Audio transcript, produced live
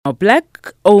Now,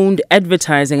 Black-owned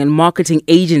advertising and marketing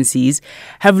agencies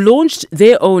have launched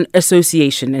their own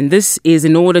association, and this is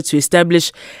in order to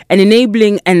establish an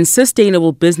enabling and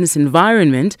sustainable business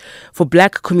environment for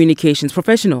Black communications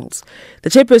professionals. The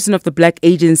chairperson of the Black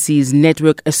Agencies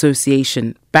Network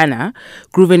Association, BANA,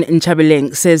 Groovin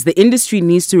Nchabeleng, says the industry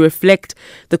needs to reflect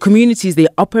the communities they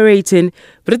operate in,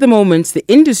 but at the moment, the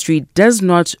industry does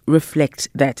not reflect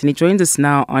that. And he joins us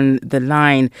now on the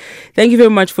line. Thank you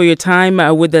very much for your time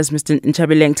with us, Mr.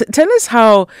 Nchabeleng. Tell us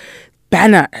how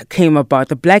BANA came about,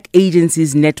 the Black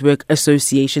Agencies Network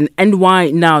Association, and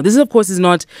why now? This, of course, is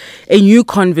not a new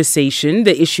conversation,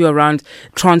 the issue around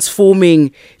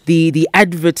transforming the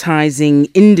advertising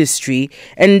industry.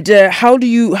 And how do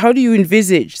you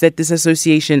envisage that this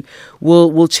association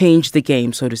will change the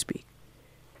game, so to speak?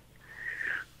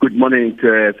 Good morning,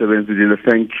 Sebenzile.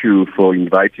 Thank you for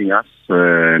inviting us,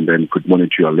 and then good morning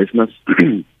to your listeners.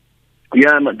 This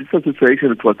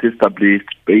association was established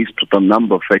based on a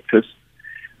number of factors.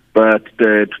 But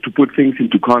to put things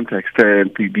into context,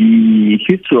 the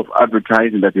history of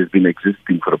advertising that has been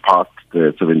existing for the past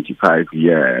 75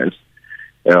 years,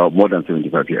 more than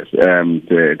 75 years, at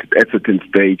a certain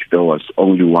stage there was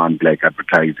only one Black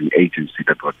advertising agency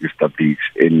that was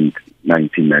established in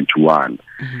 1991.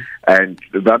 Mm-hmm. And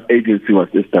that agency was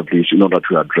established in order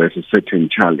to address a certain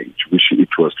challenge, which it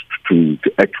was to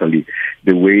actually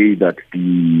the way that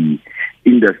the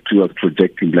industry was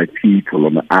projecting Black people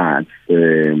on the ads,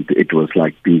 it was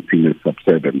like being seen as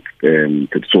subservient.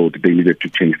 So they needed to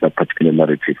change that particular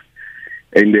narrative.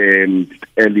 In the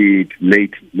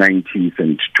late 90s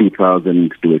and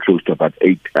 2000s, there were close to about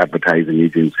 8 advertising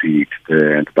agencies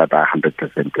that are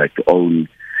 100% Black owned.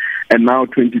 And now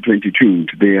 2022,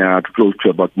 they are close to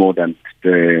about more than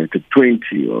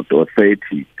 20 or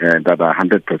 30 that are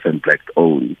 100% Black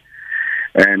owned.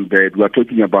 And we are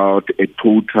talking about a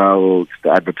total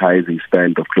advertising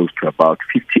spend of close to about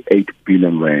 58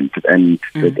 billion rand, and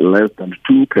less than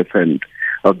 2%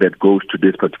 of that goes to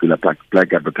this particular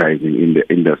Black advertising in the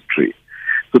industry.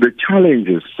 So the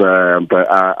challenges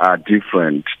are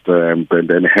different, and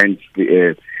then hence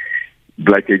the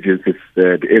Black agencies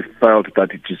felt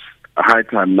that it is a high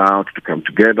time now to come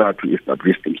together to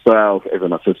establish themselves as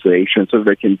an association so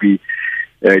they can be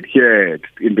adhered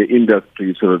in the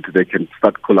industry so that they can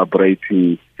start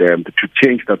collaborating to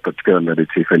change that particular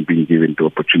narrative and being given the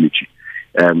opportunity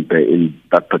in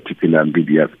that particular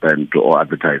media spend or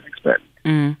advertising spend.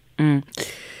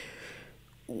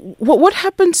 What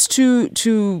happens to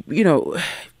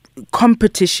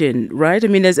competition, right? I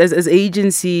mean, as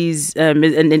agencies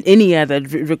and any other,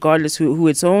 regardless who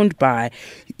it's owned by,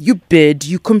 you bid,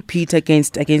 you compete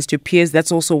against your peers.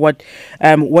 That's also what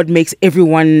makes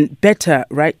everyone better,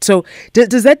 right? So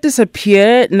does that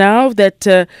disappear now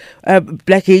that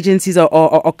Black agencies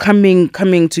are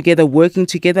coming together, working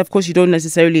together? Of course, you don't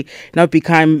necessarily now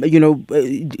become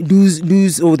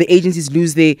lose or the agencies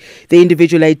lose their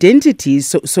individual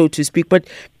identities, so to speak, but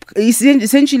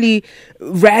essentially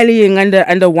rallying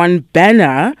under one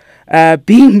banner,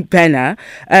 being BANA.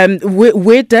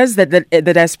 Where does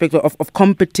that aspect of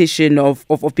competition, of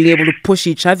being able to push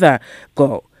each other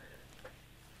go?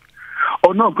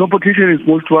 Oh no, competition is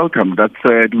most welcome. That's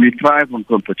we thrive on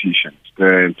competition.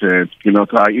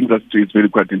 Our industry is very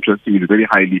quite interesting. It's very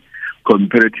highly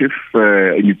competitive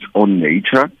in its own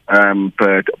nature.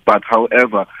 But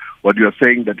however, what you are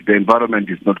saying that the environment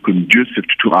is not conducive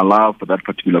to allow for that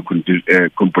particular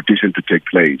competition to take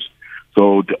place.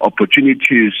 So the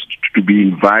opportunities to be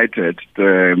invited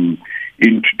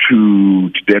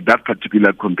into that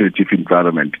particular competitive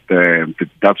environment,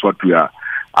 that's what we are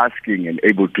asking and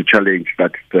able to challenge,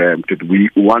 that we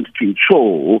want to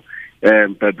ensure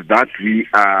that we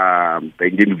are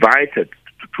being invited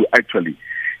to actually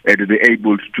be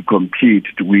able to compete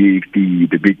with the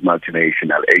big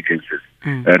multinational agencies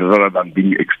rather than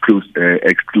being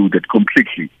excluded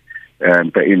completely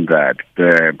in that.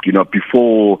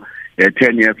 Before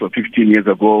 10 years or 15 years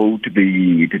ago,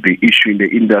 the issue in the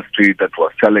industry that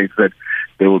was challenged, that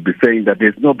they would be saying that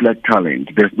there's no Black talent,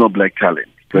 or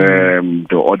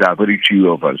there are very few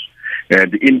of us.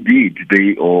 And indeed,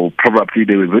 probably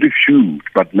there were very few,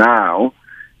 but now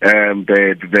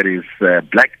there is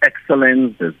Black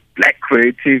excellence, there's Black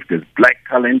creative, there's Black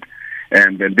talent,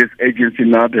 and then this agency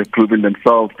now they've proven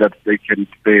themselves that they're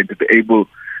able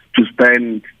to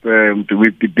stand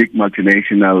with the big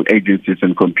multinational agencies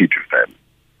and compete with them.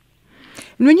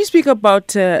 When you speak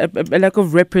about a lack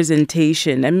of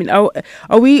representation, I mean, are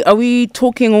we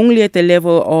talking only at the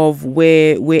level of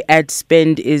where ad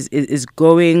spend is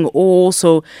going, or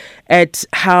also at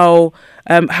how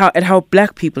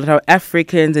Black people, how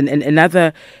Africans and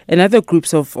other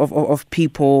groups of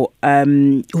people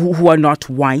who are not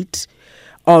white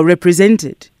are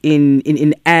represented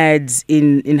in ads,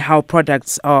 in how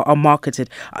products are marketed?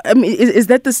 I mean, is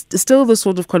that still the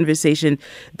sort of conversation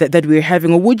that we're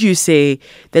having, or would you say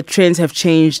that trends have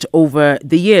changed over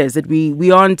the years, that we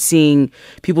aren't seeing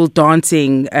people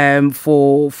dancing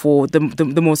for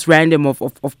the most random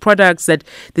of products, that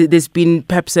there's been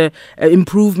perhaps a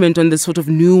improvement on the sort of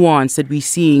nuance that we're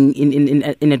seeing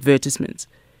in advertisements?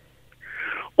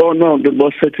 Oh, no,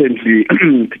 most certainly.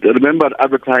 Remember,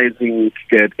 advertising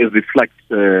reflects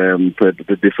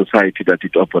the society that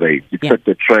it operates. It sets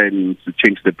the trends, it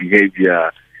changes the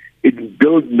behavior. It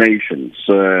builds nations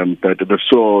that the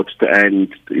sort,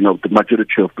 and the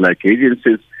majority of Black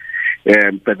agencies,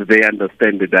 that they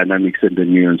understand the dynamics and the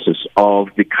nuances of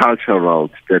the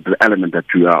cultural the element that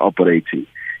we are operating.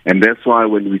 And that's why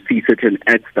when we see certain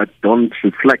ads that don't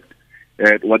reflect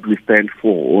what we stand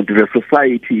for, the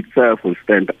society itself will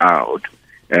stand out.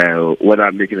 Whether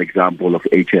I make an example of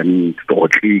HM store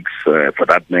clicks, for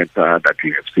that matter, that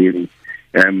we have seen,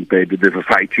 the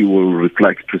society will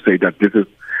reflect to say that this is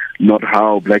not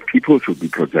how Black people should be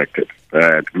protected.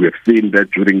 We have seen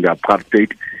that during the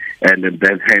apartheid, and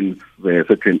then hence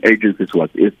certain agencies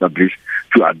was established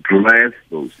to address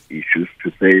those issues, to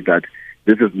say that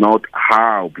this is not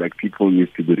how Black people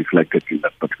need to be reflected in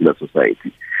that particular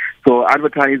society. So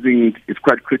advertising is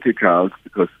quite critical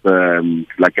because,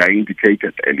 like I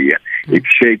indicated earlier, it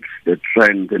shapes the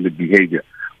trend and the behavior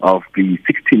of the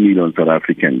 60 million South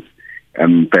Africans.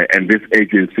 And these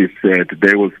agencies said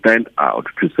they will stand out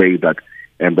to say that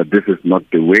this is not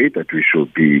the way that we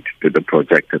should be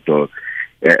projected or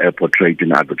portrayed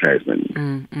in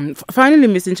advertisement. Finally,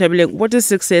 Mr. Nchabeleng, what does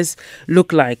success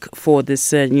look like for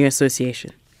this new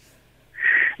association?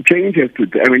 Changes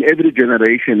every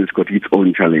generation has got its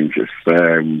own challenges.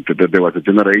 There was a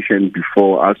generation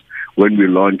before us when we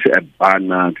launched a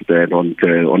BANA on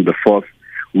the 4th.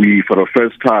 We, for the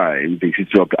first time, the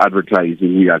history of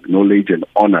advertising, we acknowledge and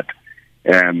honored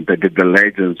the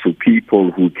legends of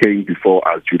people who came before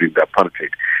us during the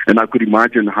apartheid. And I could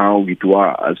imagine how it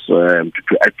was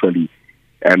to actually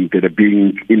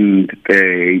being in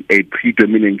a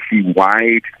predominantly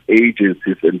white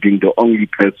agencies and being the only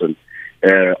person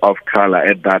of color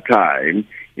at that time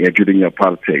during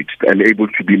apartheid, and able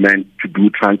to be meant to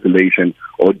do translation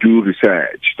or do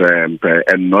research and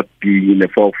not be in the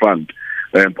forefront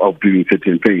of doing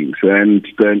certain things. And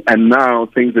now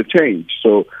things have changed.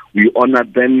 So we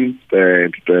honored them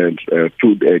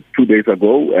 2 days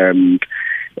ago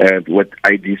with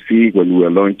IDC when we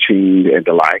were launching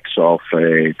the likes of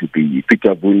the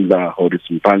Peter Bunda, Horace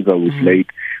Mpanza, who's late,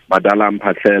 Madala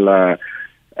Mphathela,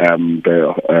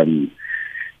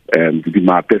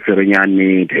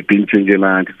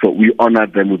 so we honor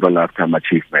them with a lifetime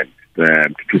achievement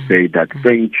to say that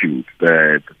thank you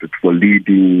for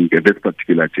leading this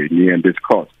particular journey and this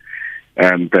cause.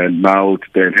 And now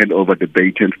to hand over the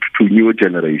baton to new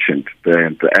generations.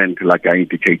 And like I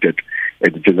indicated, the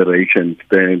generations,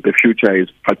 the future is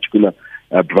particularly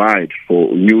bright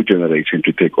for new generation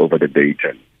to take over the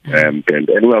baton. And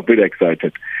we are very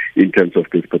excited in terms of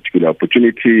this particular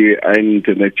opportunity, and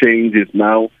the change is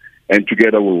now, and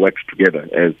together we'll work together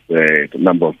as a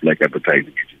number of Black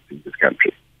advertising agencies in this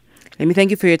country. Let me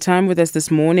thank you for your time with us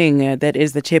this morning. That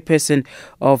is the chairperson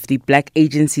of the Black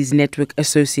Agencies Network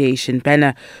Association,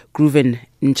 BANA, Groovin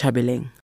Nchabeleng.